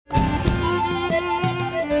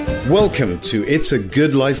Welcome to It's a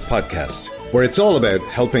Good Life podcast, where it's all about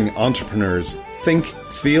helping entrepreneurs think,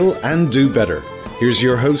 feel, and do better. Here's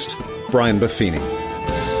your host, Brian Buffini.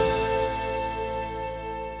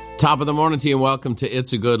 Top of the morning to you and welcome to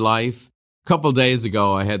It's a Good Life. A couple days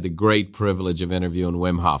ago, I had the great privilege of interviewing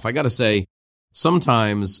Wim Hof. I got to say,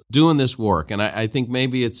 sometimes doing this work, and I think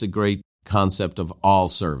maybe it's a great concept of all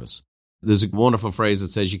service. There's a wonderful phrase that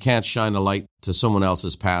says you can't shine a light to someone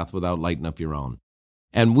else's path without lighting up your own.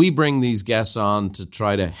 And we bring these guests on to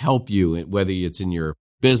try to help you, whether it's in your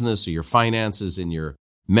business or your finances, in your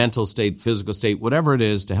mental state, physical state, whatever it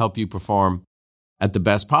is, to help you perform at the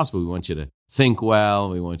best possible. We want you to think well.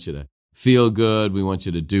 We want you to feel good. We want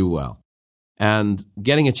you to do well. And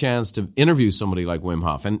getting a chance to interview somebody like Wim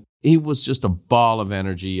Hof, and he was just a ball of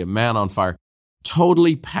energy, a man on fire,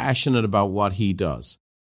 totally passionate about what he does,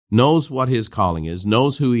 knows what his calling is,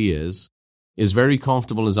 knows who he is very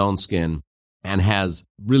comfortable in his own skin, and has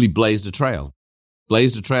really blazed a trail.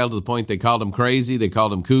 Blazed a trail to the point they called him crazy, they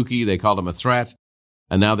called him kooky, they called him a threat,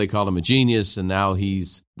 and now they call him a genius, and now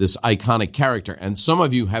he's this iconic character. And some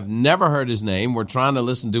of you have never heard his name. We're trying to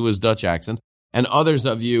listen to his Dutch accent. And others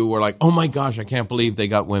of you were like, oh my gosh, I can't believe they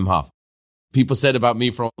got Wim Hof. People said about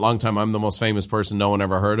me for a long time, I'm the most famous person no one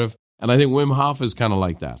ever heard of. And I think Wim Hof is kind of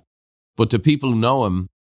like that. But to people who know him,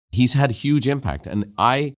 he's had huge impact. And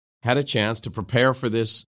I had a chance to prepare for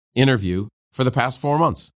this interview for the past 4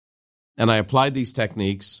 months. And I applied these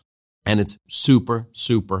techniques, and it's super,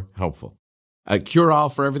 super helpful. A cure-all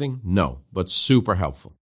for everything? No, but super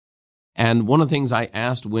helpful. And one of the things I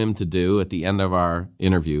asked Wim to do at the end of our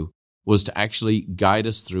interview was to actually guide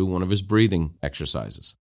us through one of his breathing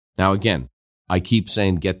exercises. Now, again, I keep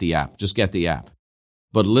saying get the app, just get the app.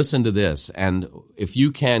 But listen to this, and if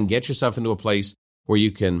you can, get yourself into a place where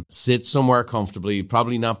you can sit somewhere comfortably,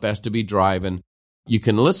 probably not best to be driving. You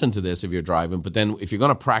can listen to this if you're driving, but then if you're going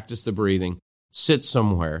to practice the breathing, sit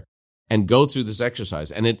somewhere and go through this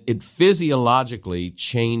exercise. And it physiologically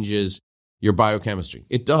changes your biochemistry.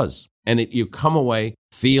 It does. And you come away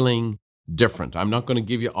feeling different. I'm not going to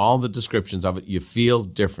give you all the descriptions of it. You feel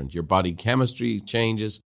different. Your body chemistry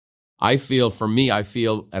changes. I feel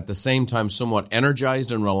at the same time somewhat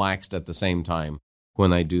energized and relaxed at the same time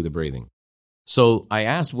when I do the breathing. So I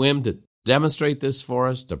asked Wim to demonstrate this for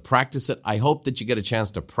us, to practice it. I hope that you get a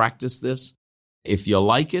chance to practice this. If you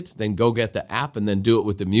like it, then go get the app and then do it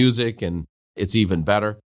with the music, and it's even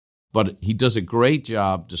better. But he does a great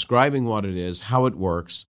job describing what it is, how it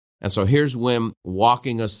works. And so here's Wim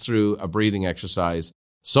walking us through a breathing exercise,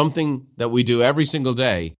 something that we do every single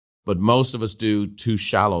day, but most of us do too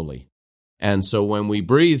shallowly. And so when we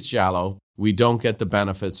breathe shallow, we don't get the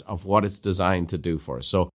benefits of what it's designed to do for us.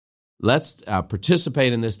 So let's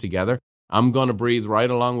participate in this together. I'm going to breathe right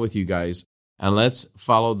along with you guys, and let's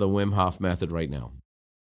follow the Wim Hof method right now.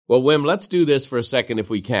 Well, Wim, let's do this for a second if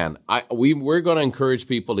we can. We're going to encourage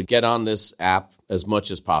people to get on this app as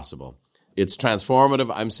much as possible. It's transformative.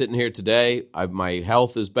 I'm sitting here today. My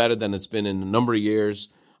health is better than it's been in a number of years.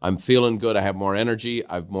 I'm feeling good. I have more energy.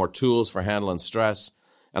 I have more tools for handling stress,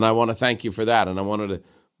 and I want to thank you for that. And I wanted to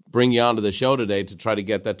bring you onto the show today to try to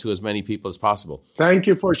get that to as many people as possible. Thank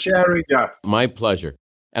you for sharing that. My pleasure.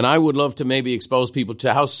 And I would love to maybe expose people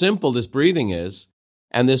to how simple this breathing is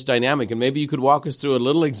and this dynamic. And maybe you could walk us through a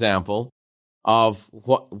little example of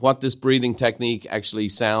what this breathing technique actually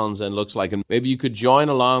sounds and looks like. And maybe you could join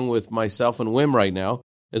along with myself and Wim right now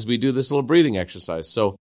as we do this little breathing exercise.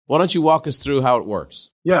 So why don't you walk us through how it works?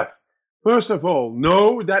 Yes. First of all,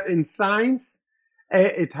 know that in science,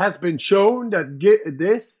 it has been shown that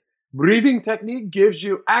this breathing technique gives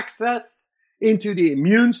you access into the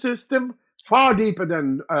immune system far deeper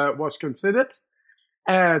than was considered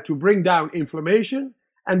to bring down inflammation,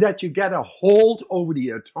 and that you get a hold over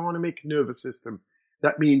the autonomic nervous system.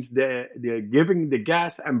 That means they're giving the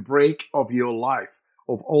gas and brake of your life,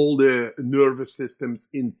 of all the nervous systems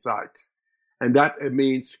inside. And that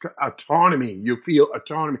means autonomy. You feel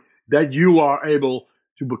autonomy, that you are able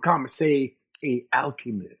to become, say, an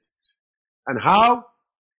alchemist. And how?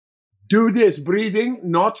 Do this breathing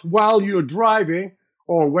not while you're driving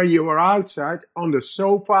or when you are outside on the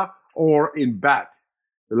sofa or in bed,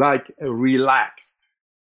 like relaxed.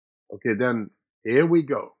 Okay, then here we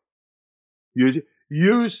go. You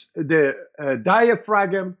use the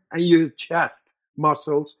diaphragm and your chest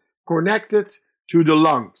muscles connected to the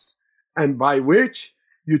lungs, and by which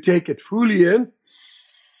you take it fully in,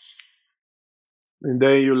 and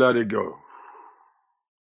then you let it go.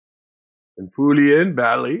 And fully in,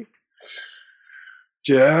 belly,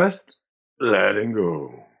 just letting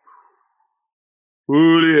go.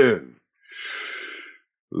 Fully in,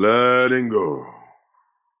 letting go.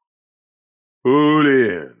 Fully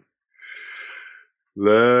in,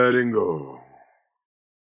 letting go.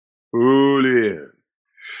 Fully in,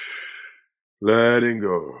 letting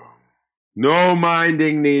go. No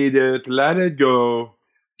minding needed, let it go.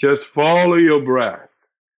 Just follow your breath,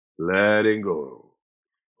 letting go.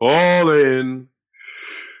 All in,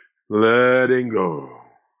 letting go.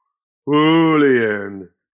 Fully in,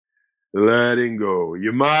 letting go.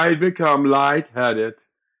 You might become lightheaded,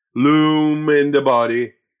 loom in the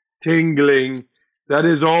body, tingling. That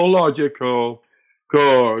is all logical,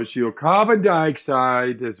 because your carbon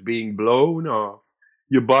dioxide is being blown off.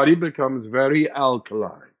 Your body becomes very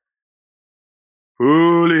alkaline.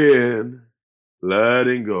 Fully in,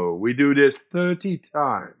 letting go. We do this 30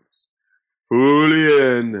 times. Fully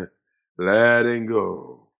in, letting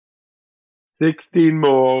go. 16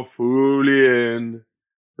 more. Fully in,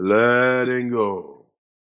 letting go.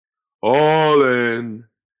 All in,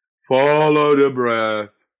 follow the breath,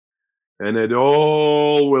 and it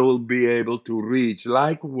all will be able to reach,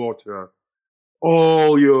 like water,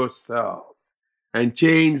 all your cells and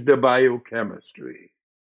change the biochemistry.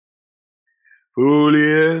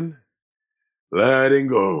 Fully in, letting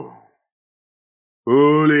go.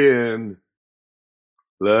 Fully in,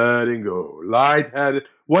 letting go. Lightheaded.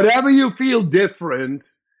 Whatever you feel different,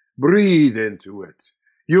 breathe into it.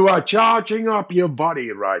 You are charging up your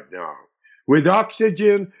body right now with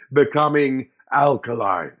oxygen becoming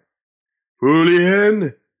alkaline. Fully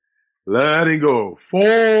in, letting go.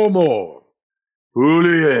 4 more.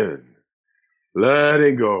 Fully in,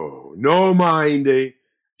 letting go. No minding.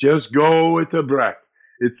 Just go with the breath.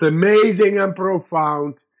 It's amazing and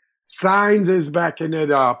profound. Science is backing it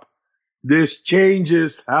up. This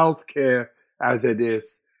changes healthcare as it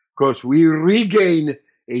is, because we regain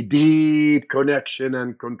a deep connection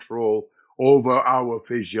and control over our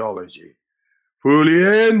physiology.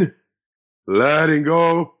 Fully in, letting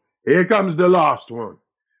go. Here comes the last one.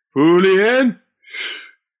 Fully in,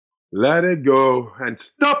 let it go, and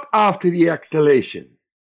stop after the exhalation.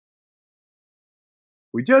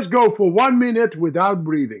 We just go for 1 minute without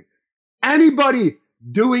breathing. Anybody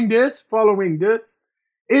doing this, following this,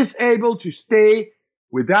 is able to stay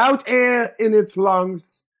without air in its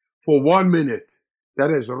lungs for 1 minute.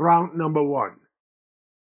 That is round number 1.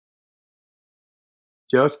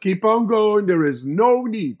 Just keep on going. There is no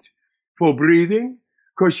need for breathing,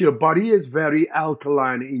 because your body is very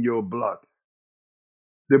alkaline in your blood.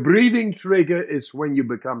 The breathing trigger is when you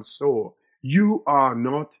become sore. You are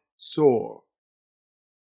not sore.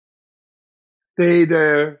 Stay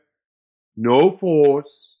there. No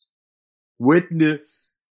force.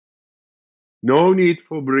 Witness. No need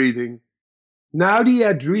for breathing. Now the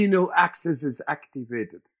adrenal axis is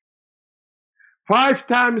activated. 5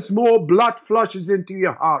 times more blood flushes into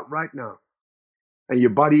your heart right now. And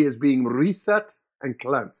your body is being reset and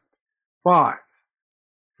cleansed. 5,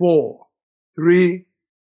 4, 3,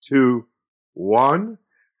 2, 1.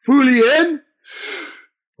 Fully in.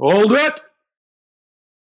 Hold it.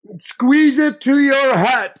 Squeeze it to your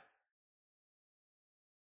head.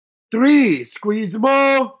 3. Squeeze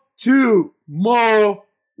more. 2. More.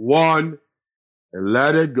 1. And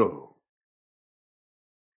let it go.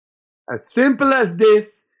 As simple as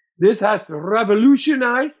this. This has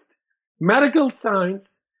revolutionized medical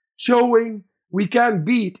science, showing we can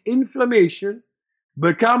beat inflammation,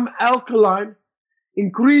 become alkaline,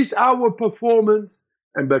 increase our performance,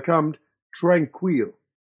 and become tranquil.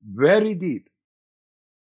 Very deep.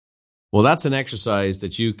 Well, that's an exercise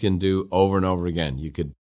that you can do over and over again. You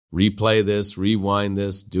could replay this, rewind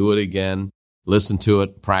this, do it again, listen to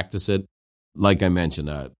it, practice it. Like I mentioned,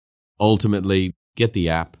 ultimately, get the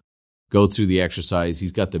app, go through the exercise.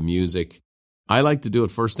 He's got the music. I like to do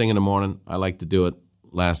it first thing in the morning. I like to do it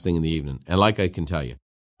last thing in the evening. And like I can tell you,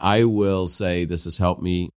 I will say this has helped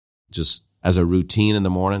me just as a routine in the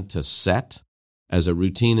morning to set, as a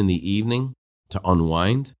routine in the evening to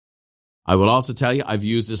unwind. I will also tell you, I've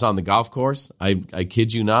used this on the golf course. I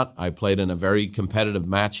kid you not. I played in a very competitive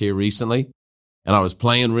match here recently, and I was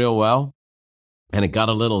playing real well, and it got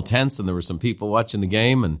a little tense, and there were some people watching the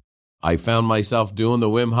game, and I found myself doing the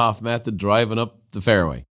Wim Hof method, driving up the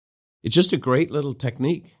fairway. It's just a great little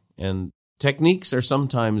technique, and techniques are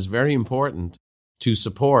sometimes very important to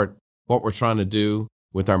support what we're trying to do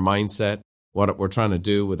with our mindset, what we're trying to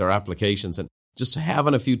do with our applications, and just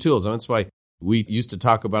having a few tools. And that's why we used to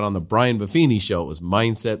talk about on the Brian Buffini show, it was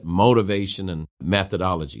mindset, motivation, and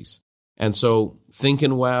methodologies. And so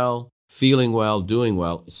thinking well, feeling well, doing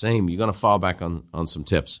well, same. You're going to fall back on some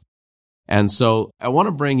tips. And so I want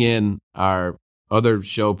to bring in our other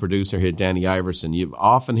show producer here, Danny Iverson. You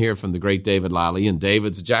often hear from the great David Lally, and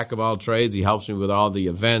David's a jack of all trades. He helps me with all the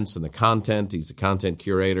events and the content. He's a content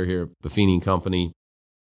curator here at Buffini & Company.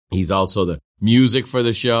 He's also the music for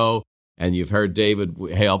the show. And you've heard David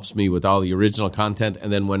helps me with all the original content.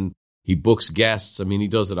 And then when he books guests, I mean, he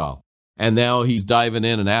does it all. And now he's diving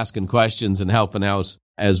in and asking questions and helping out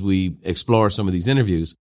as we explore some of these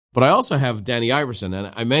interviews. But I also have Danny Iverson.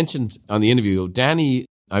 And I mentioned on the interview, Danny,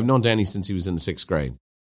 I've known Danny since he was in the 6th grade.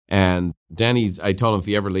 And I told him if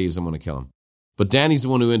he ever leaves, I'm going to kill him. But Danny's the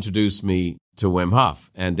one who introduced me to Wim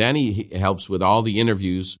Hof. And Danny helps with all the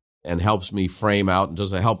interviews and helps me frame out and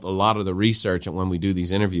does help a lot of the research when we do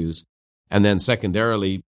these interviews. And then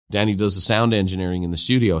secondarily, Danny does the sound engineering in the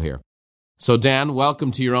studio here. So Dan,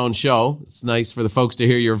 welcome to your own show. It's nice for the folks to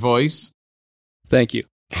hear your voice. Thank you.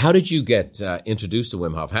 How did you get introduced to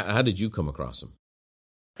Wim Hof? How did you come across him?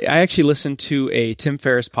 I actually listened to a Tim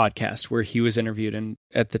Ferriss podcast where he was interviewed. And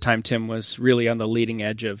at the time, Tim was really on the leading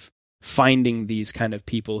edge of finding these kind of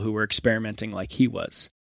people who were experimenting like he was.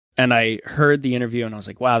 And I heard the interview and I was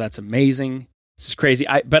like, wow, that's amazing. This is crazy.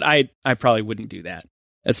 But I probably wouldn't do that.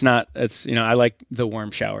 I like the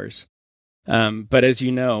warm showers. But as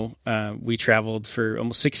you know, we traveled for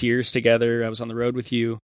almost 6 years together. I was on the road with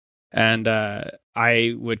you. And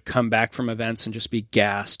I would come back from events and just be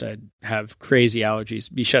gassed. I'd have crazy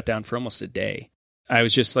allergies, be shut down for almost a day. I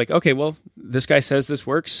was just like, okay, well, this guy says this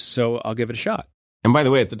works, so I'll give it a shot. And by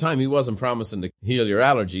the way, at the time, he wasn't promising to heal your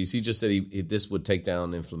allergies. He just said this would take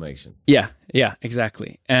down inflammation. Yeah,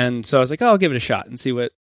 exactly. And so I was like, oh, I'll give it a shot and see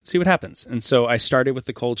what happens. And so I started with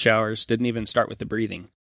the cold showers, didn't even start with the breathing.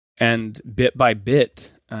 And bit by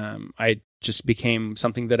bit, I just became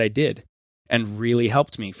something that I did and really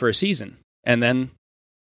helped me for a season. And then,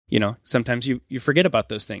 sometimes you forget about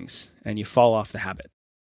those things and you fall off the habit.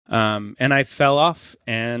 And I fell off,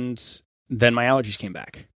 and then my allergies came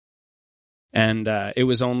back. And it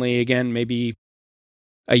was only, again, maybe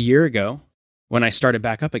a year ago when I started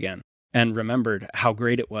back up again and remembered how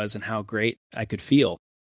great it was and how great I could feel.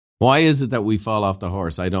 Why is it that we fall off the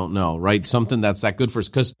horse? I don't know, right? Something that's that good for us,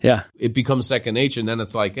 because it becomes second nature, and then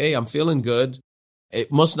it's like, hey, I'm feeling good.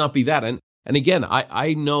 It must not be that. And again,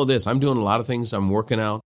 I know this. I'm doing a lot of things. I'm working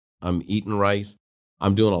out. I'm eating right.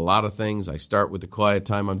 I'm doing a lot of things. I start with the quiet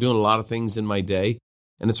time. I'm doing a lot of things in my day,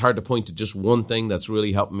 and it's hard to point to just one thing that's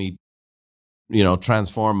really helping me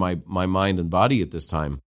transform my mind and body at this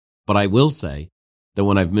time. But I will say that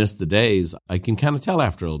when I've missed the days, I can kind of tell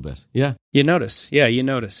after a little bit. Yeah. You notice.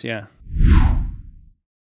 Yeah.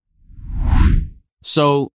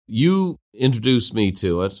 So you introduced me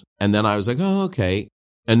to it, and then I was like, oh, okay.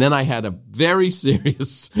 And then I had a very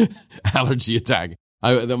serious allergy attack.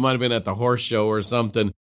 That might have been at the horse show or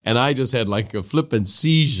something. And I just had like a flippant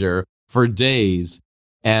seizure for days.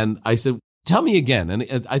 And I said, tell me again.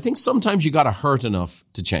 And I think sometimes you got to hurt enough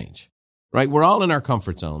to change, right? We're all in our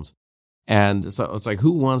comfort zones. And so it's like,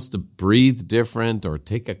 who wants to breathe different or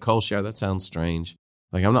take a cold shower? That sounds strange.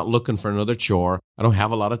 Like, I'm not looking for another chore. I don't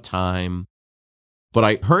have a lot of time. But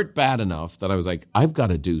I hurt bad enough that I was like, I've got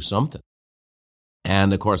to do something.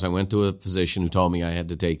 And of course, I went to a physician who told me I had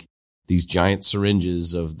to take these giant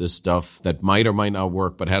syringes of this stuff that might or might not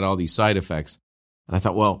work, but had all these side effects. And I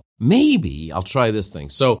thought, well, maybe I'll try this thing.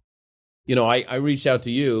 So, I reached out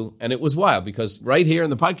to you, and it was wild because right here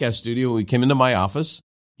in the podcast studio, we came into my office,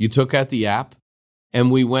 you took out the app,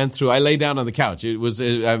 and we went through, I lay down on the couch.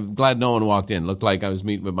 I'm glad no one walked in. It looked like I was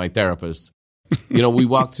meeting with my therapist. We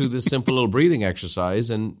walked through this simple little breathing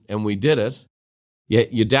exercise, and we did it.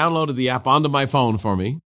 You downloaded the app onto my phone for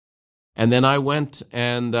me. And then I went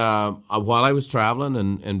and while I was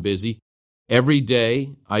traveling and busy, every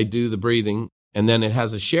day I do the breathing, and then it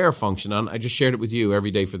has a share function on. I just shared it with you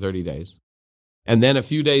every day for 30 days. And then a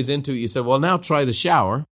few days into it, you said, well, now try the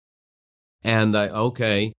shower. And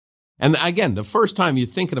okay. And again, the first time you're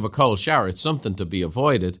thinking of a cold shower, it's something to be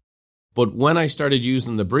avoided. But when I started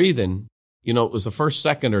using the breathing, it was the first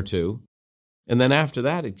second or two. And then after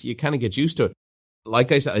that, you kind of get used to it.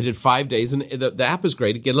 Like I said, I did 5 days, and the app is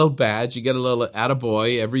great. You get a little badge, you get a little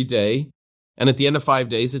attaboy every day. And at the end of 5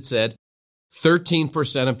 days, it said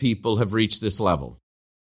 13% of people have reached this level.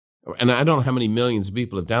 And I don't know how many millions of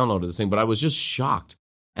people have downloaded this thing, but I was just shocked.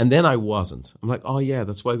 And then I wasn't. I'm like, oh, yeah,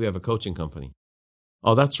 that's why we have a coaching company.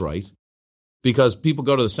 Oh, that's right. Because people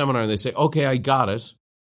go to the seminar and they say, okay, I got it.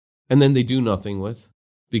 And then they do nothing with,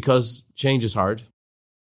 because change is hard.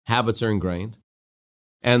 Habits are ingrained.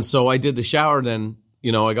 And so I did the shower, then,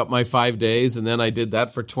 I got my 5 days, and then I did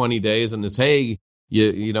that for 20 days. And it's, hey,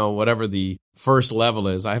 whatever the first level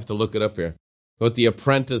is, I have to look it up here. What the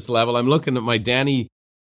apprentice level, I'm looking at my Danny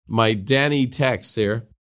text here.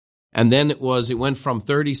 And then it went from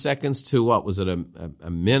 30 seconds to what was it, a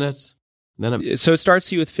minute? So it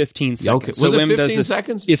starts you with 15 seconds. Okay. So Was it Wim 15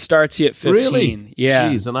 seconds? It starts you at 15. Really?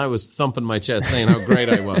 Yeah. Jeez, and I was thumping my chest saying how great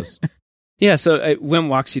I was. Yeah, so Wim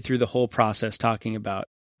walks you through the whole process, talking about,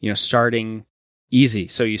 starting easy.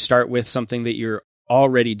 So you start with something that you're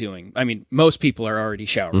already doing. I mean, most people are already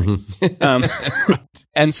showering. Mm-hmm. Right.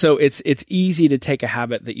 And so it's easy to take a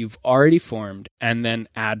habit that you've already formed and then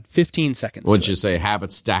add 15 seconds What'd to you it. say?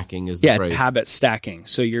 Habit stacking is the phrase. Yeah, habit stacking.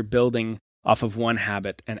 So you're building off of one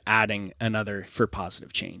habit and adding another for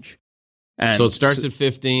positive change. And so it starts at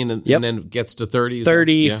 15 and then gets to 30?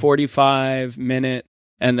 30, 45 minute,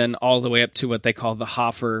 and then all the way up to what they call the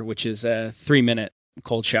Hoffer, which is a 3-minute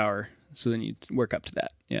cold shower. So then you work up to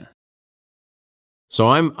that. Yeah. So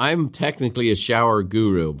I'm technically a shower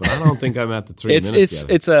guru, but I don't think I'm at the 3 minutes yet.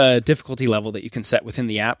 It's a difficulty level that you can set within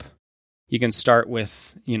the app. You can start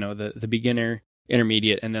with, the beginner,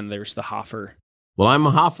 intermediate, and then there's the Hoffer. Well, I'm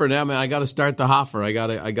a Hoffer now, man. I got to start the Hoffer. I got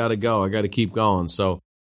to go. I got to keep going. So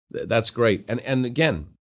that's great. And again,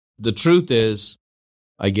 the truth is,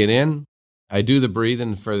 I get in, I do the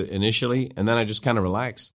breathing for initially, and then I just kind of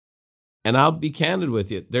relax. And I'll be candid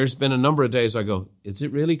with you. There's been a number of days I go, is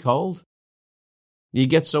it really cold? You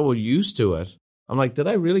get so used to it. I'm like, did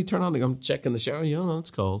I really turn on? I'm checking the shower. No,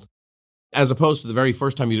 it's cold. As opposed to the very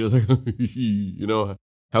first time you do it, like,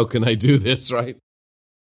 how can I do this, right?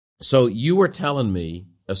 So you were telling me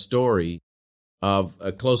a story of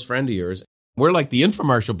a close friend of yours. We're like the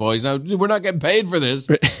infomercial boys. Now, we're not getting paid for this,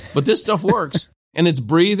 but this stuff works. And it's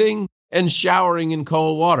breathing and showering in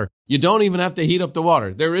cold water. You don't even have to heat up the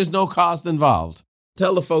water. There is no cost involved.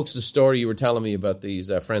 Tell the folks the story you were telling me about these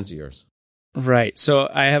friends of yours. Right. So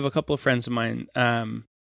I have a couple of friends of mine.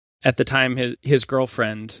 At the time, his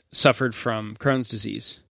girlfriend suffered from Crohn's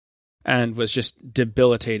disease and was just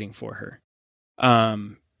debilitating for her.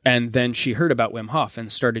 And then she heard about Wim Hof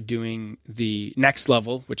and started doing the next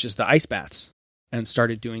level, which is the ice baths, and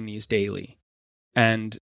started doing these daily.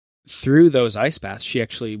 And through those ice baths, she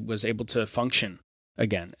actually was able to function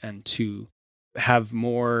again and to have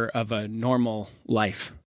more of a normal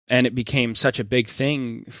life. And it became such a big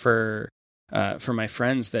thing for my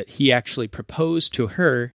friends that he actually proposed to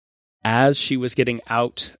her as she was getting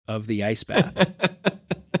out of the ice bath.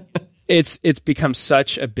 It's become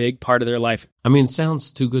such a big part of their life. I mean, it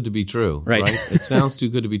sounds too good to be true, right? It sounds too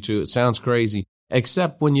good to be true. It sounds crazy,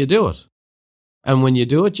 except when you do it. And when you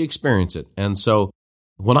do it, you experience it. And so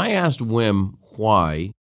when I asked Wim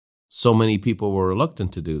why so many people were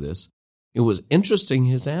reluctant to do this, it was interesting,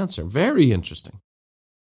 his answer, very interesting.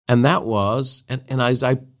 And that was, and as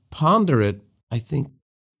I ponder it, I think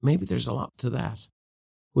maybe there's a lot to that,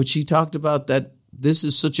 which he talked about, that this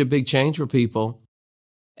is such a big change for people,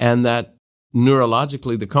 and that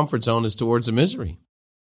neurologically the comfort zone is towards the misery.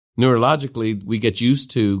 Neurologically, we get used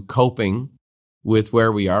to coping with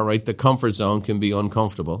where we are, right? The comfort zone can be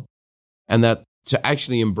uncomfortable. And that to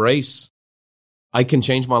actually embrace, I can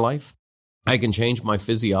change my life. I can change my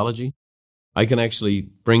physiology. I can actually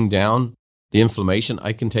bring down the inflammation.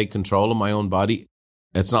 I can take control of my own body.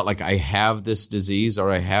 It's not like I have this disease or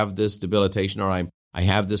I have this debilitation or I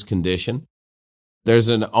have this condition. There's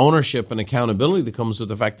an ownership and accountability that comes with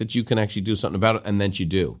the fact that you can actually do something about it, and then you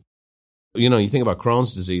do. You think about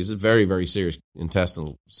Crohn's disease, it's a very, very serious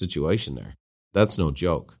intestinal situation there. That's no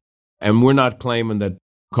joke. And we're not claiming that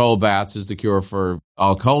cold baths is the cure for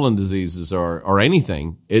all colon diseases or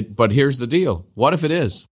anything. But here's the deal. What if it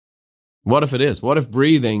is? What if it is? What if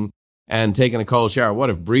breathing and taking a cold shower,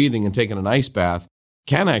 what if breathing and taking an ice bath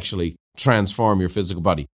can actually transform your physical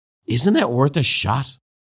body? Isn't that worth a shot?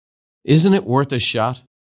 Isn't it worth a shot?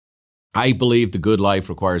 I believe the good life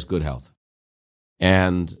requires good health.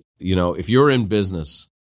 And, if you're in business,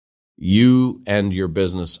 you and your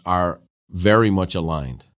business are very much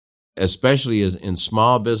aligned, especially as in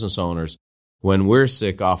small business owners. When we're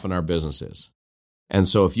sick, often our business is. And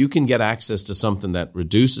so if you can get access to something that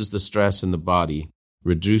reduces the stress in the body,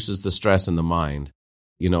 reduces the stress in the mind,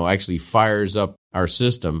 actually fires up our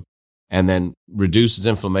system and then reduces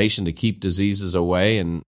inflammation to keep diseases away.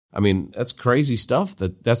 And that's crazy stuff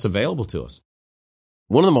that's available to us.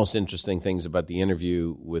 One of the most interesting things about the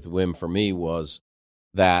interview with Wim for me was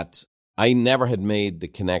that I never had made the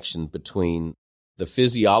connection between the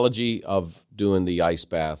physiology of doing the ice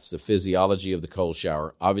baths, the physiology of the cold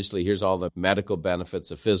shower. Obviously, here's all the medical benefits,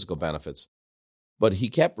 the physical benefits. But he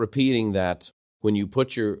kept repeating that when you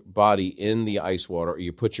put your body in the ice water or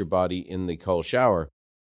you put your body in the cold shower,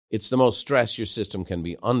 it's the most stress your system can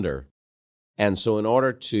be under. And so in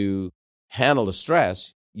order to handle the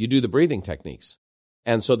stress, you do the breathing techniques.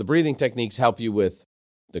 And so the breathing techniques help you with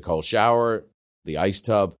the cold shower, the ice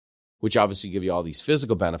tub, which obviously give you all these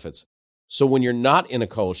physical benefits. So when you're not in a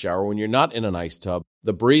cold shower, when you're not in an ice tub,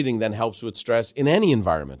 the breathing then helps with stress in any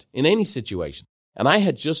environment, in any situation. And I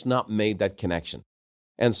had just not made that connection.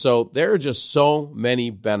 And so there are just so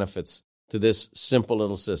many benefits to this simple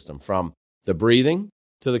little system, from the breathing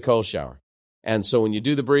to the cold shower. And so when you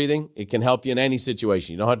do the breathing, it can help you in any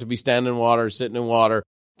situation. You don't have to be standing in water, sitting in water,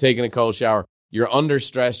 taking a cold shower. You're under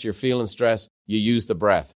stress, you're feeling stress, you use the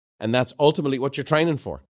breath. And that's ultimately what you're training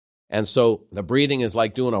for. And so the breathing is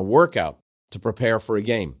like doing a workout to prepare for a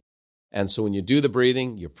game. And so when you do the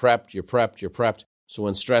breathing, you're prepped. So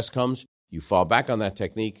when stress comes, you fall back on that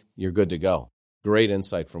technique, you're good to go. Great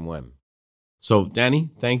insight from Wim. So Danny,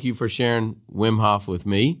 thank you for sharing Wim Hof with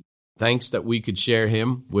me. Thanks that we could share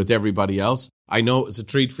him with everybody else. I know it's a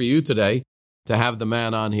treat for you today to have the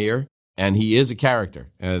man on here, and he is a character.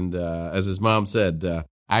 And as his mom said,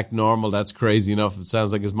 act normal, that's crazy enough. It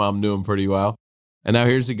sounds like his mom knew him pretty well. And now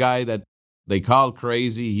here's a guy that they called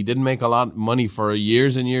crazy. He didn't make a lot of money for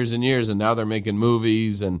years and years and years, and now they're making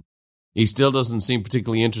movies, and he still doesn't seem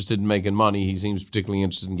particularly interested in making money. He seems particularly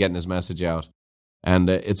interested in getting his message out. And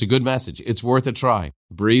it's a good message. It's worth a try.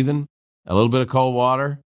 Breathing, a little bit of cold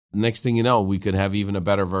water. Next thing you know, we could have even a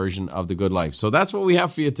better version of the good life. So that's what we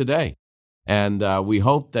have for you today. And we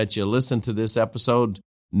hope that you listen to this episode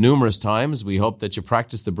numerous times. We hope that you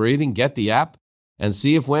practice the breathing, get the app, and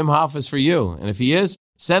see if Wim Hof is for you. And if he is,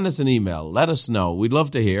 send us an email. Let us know. We'd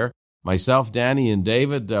love to hear. Myself, Danny, and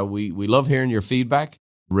David, we love hearing your feedback.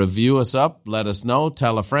 Review us up. Let us know.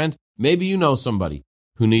 Tell a friend. Maybe you know somebody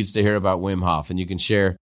who needs to hear about Wim Hof, and you can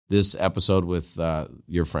share this episode with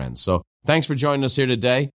your friends. So thanks for joining us here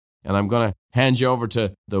today. And I'm going to hand you over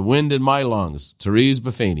to the wind in my lungs, Therese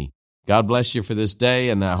Buffini. God bless you for this day,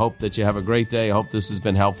 and I hope that you have a great day. I hope this has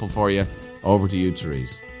been helpful for you. Over to you,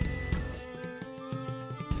 Therese.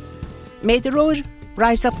 May the road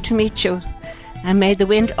rise up to meet you, and may the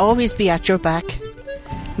wind always be at your back.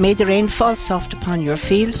 May the rain fall soft upon your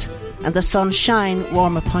fields, and the sun shine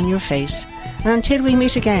warm upon your face. And until we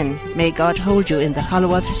meet again, may God hold you in the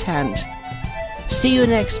hollow of his hand. See you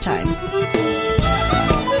next time.